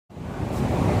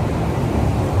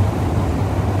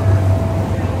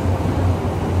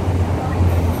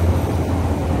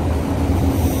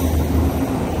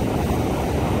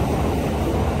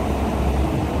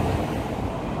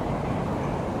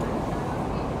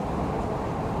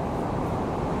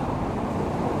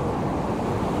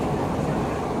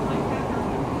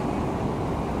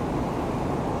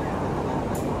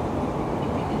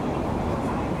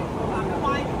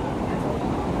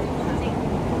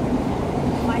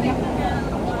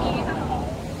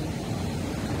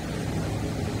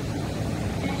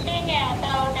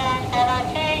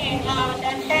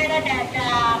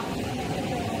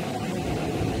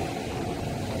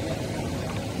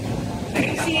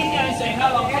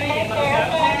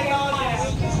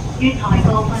月台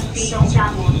部分自動閘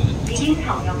門已經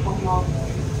投入服務，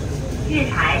月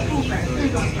台部分自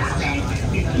動閘門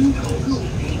已經投入服務。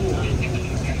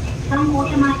Some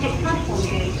automatic platform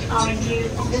gates are in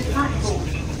use on this platform.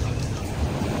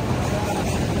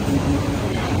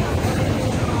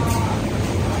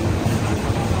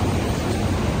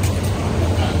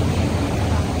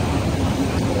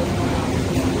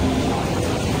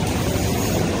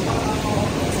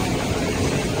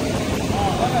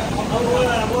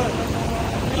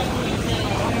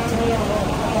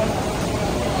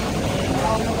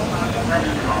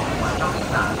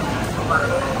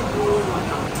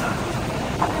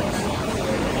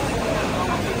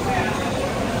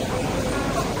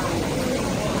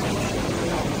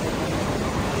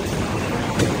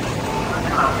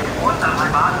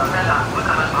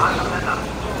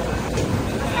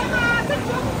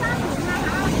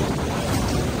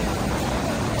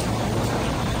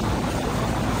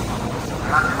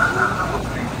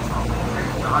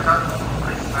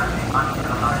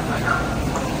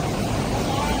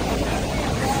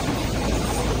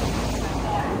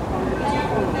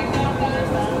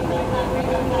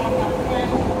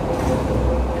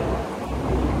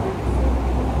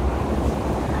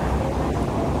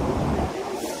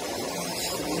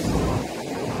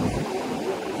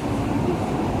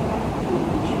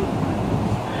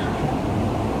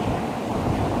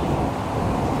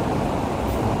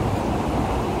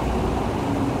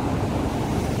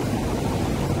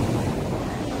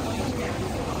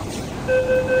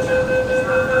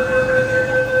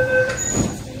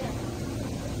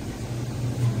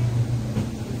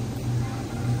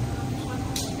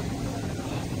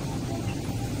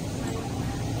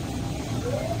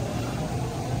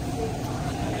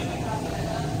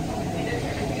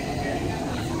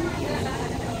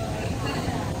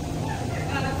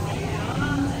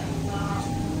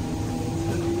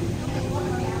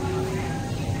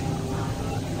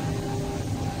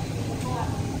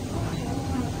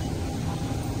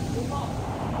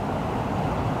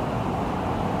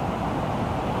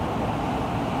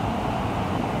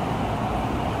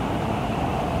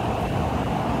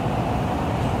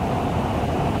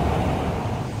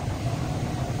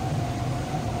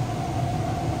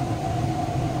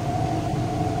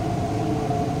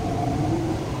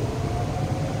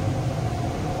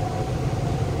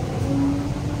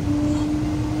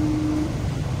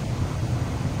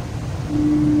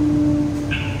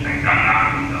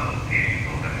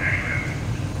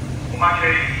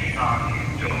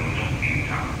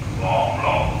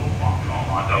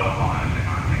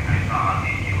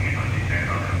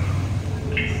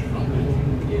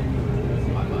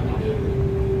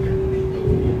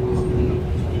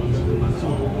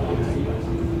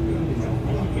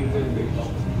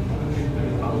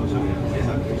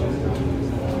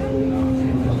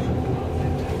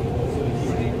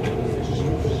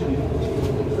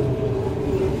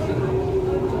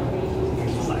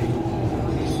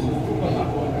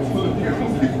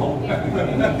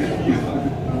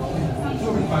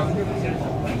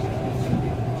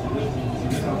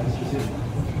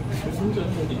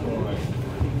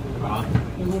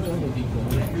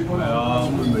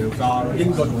 英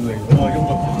國仲嚟喎，英國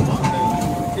慢慢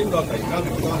地，英國突然間突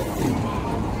然間。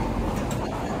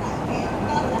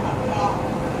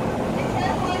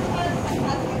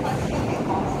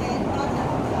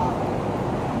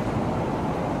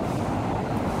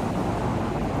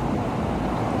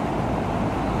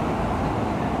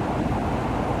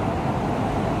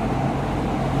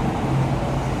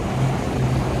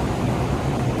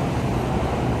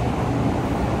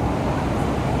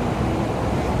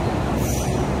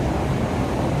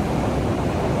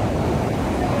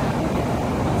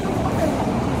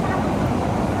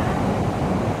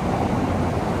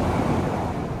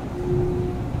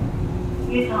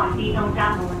月台自動閘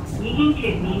門已經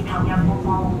全面投入服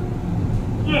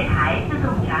務，月台自動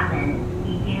閘門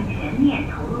已經全面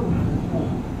投入服務。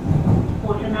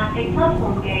Automatic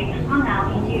platform gates are now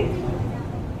in use. 呢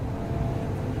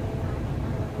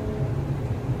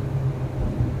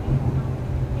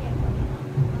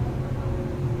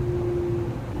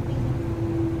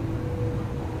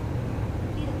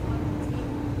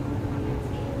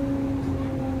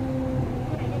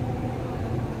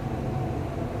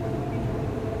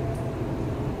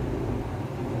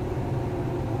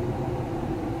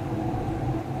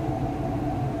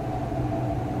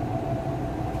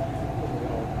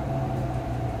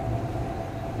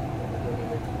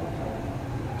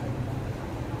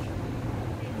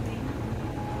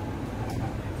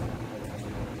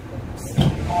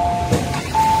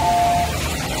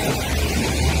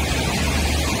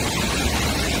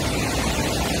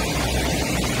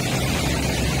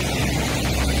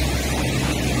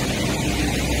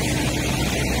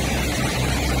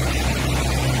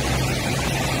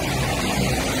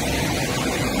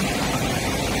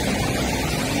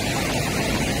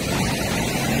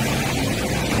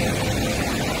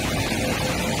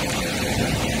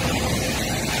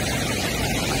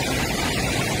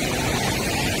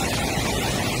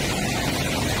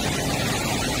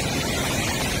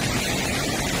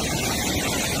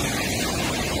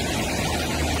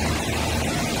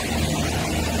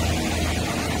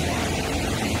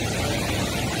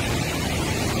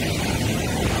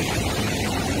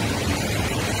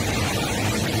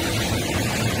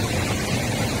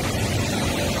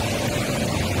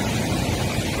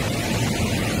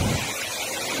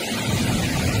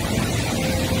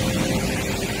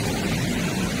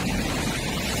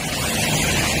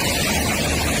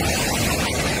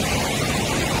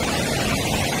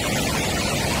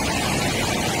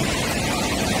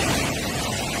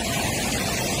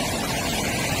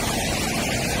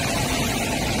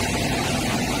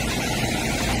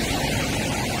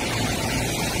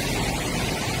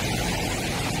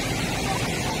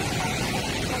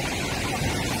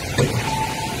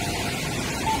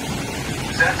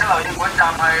請留意本站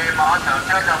係馬場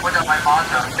車站，本站係馬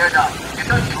場車站。亦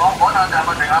都前往火炭站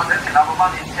嘅乘客請乘搭嗰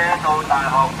班列車到大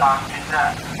學站轉車。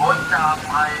本站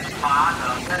係馬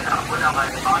場車站，本站係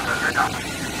馬場車站。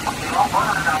前往火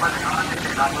炭站嘅乘客請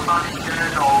乘搭嗰班列車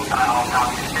到大學站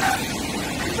轉車。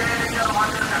列車將開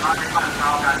車乘客請勿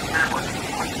靠近車門。